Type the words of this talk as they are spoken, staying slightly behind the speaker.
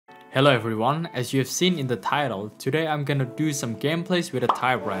Hello everyone, as you have seen in the title, today I'm gonna do some gameplays with a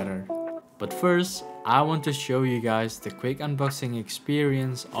typewriter. But first, I want to show you guys the quick unboxing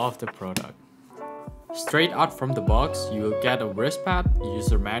experience of the product. Straight out from the box, you will get a wrist pad,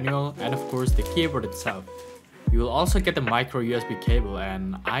 user manual, and of course the keyboard itself. You will also get the micro USB cable,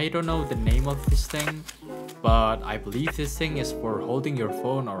 and I don't know the name of this thing, but I believe this thing is for holding your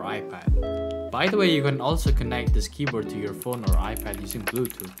phone or iPad. By the way, you can also connect this keyboard to your phone or iPad using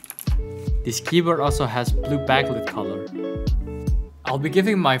Bluetooth. This keyboard also has blue backlit color. I'll be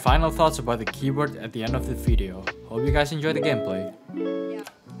giving my final thoughts about the keyboard at the end of the video. Hope you guys enjoy the gameplay.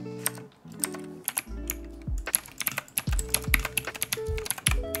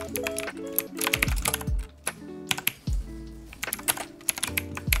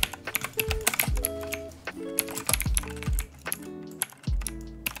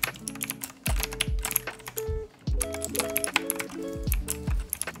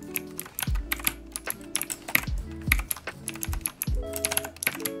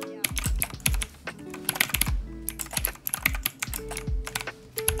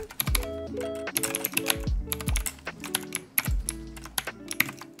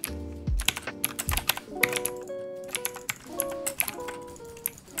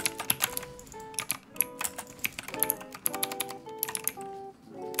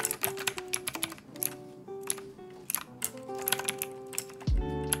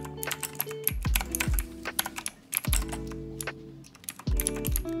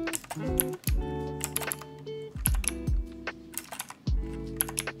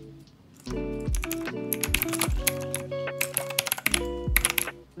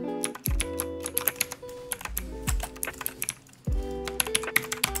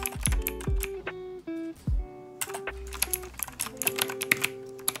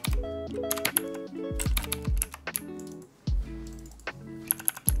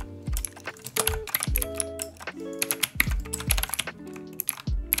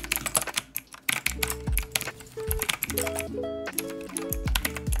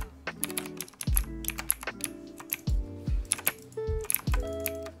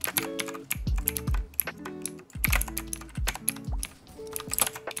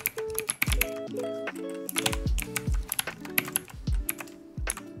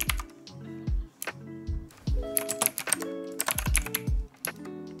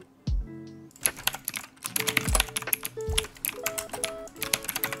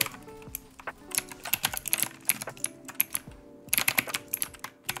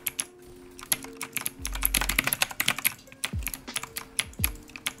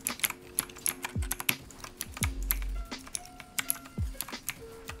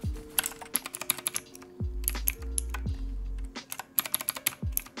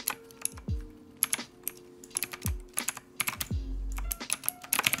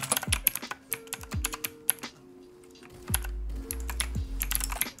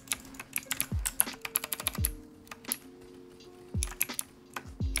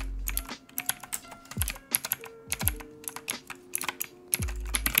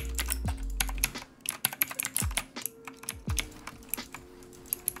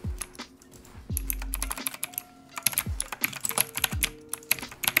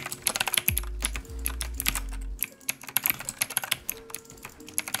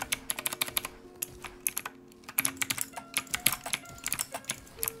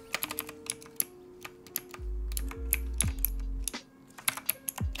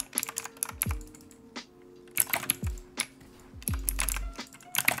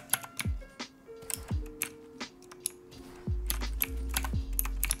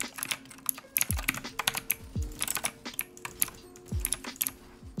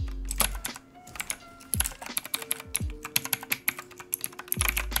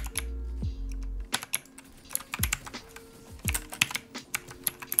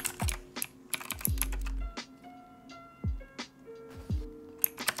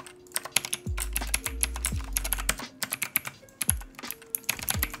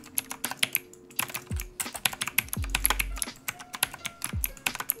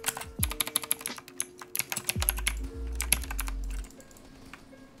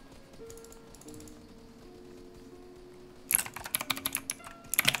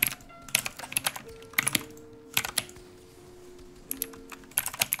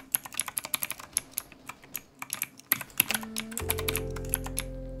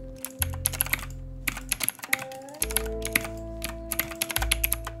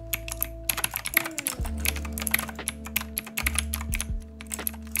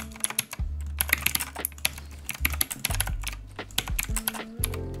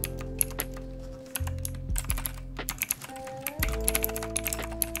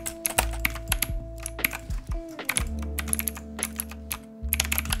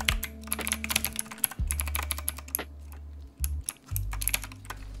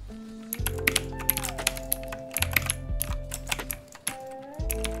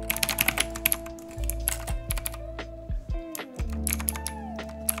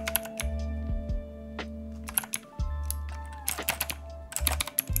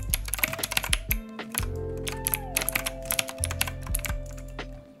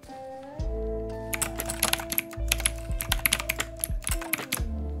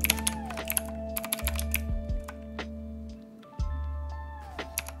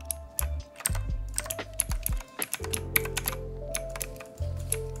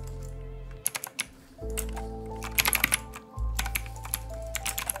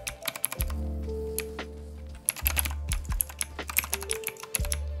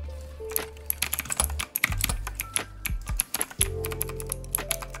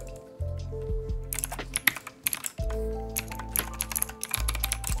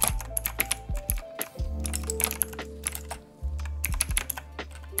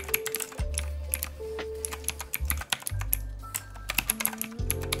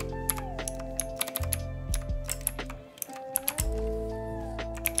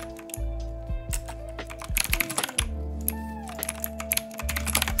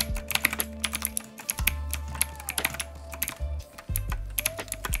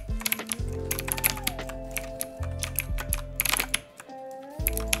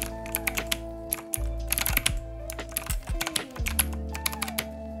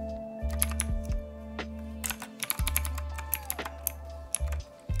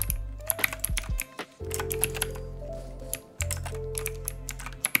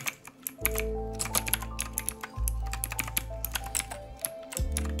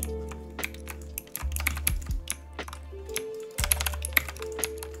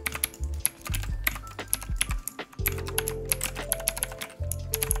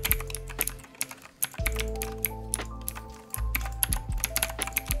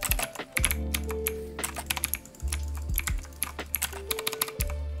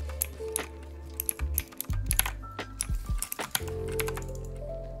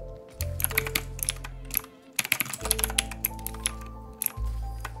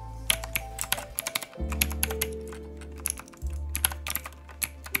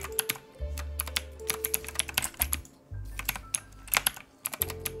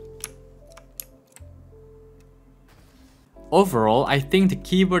 Overall, I think the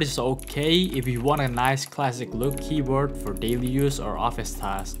keyboard is okay if you want a nice classic look keyboard for daily use or office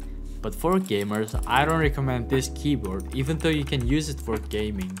tasks. But for gamers, I don't recommend this keyboard even though you can use it for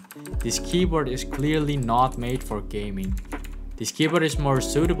gaming. This keyboard is clearly not made for gaming. This keyboard is more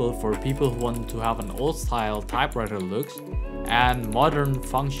suitable for people who want to have an old style typewriter looks and modern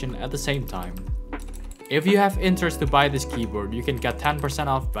function at the same time. If you have interest to buy this keyboard, you can get 10%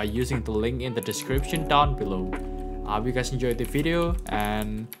 off by using the link in the description down below. I hope you guys enjoyed the video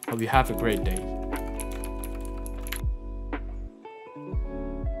and hope you have a great day.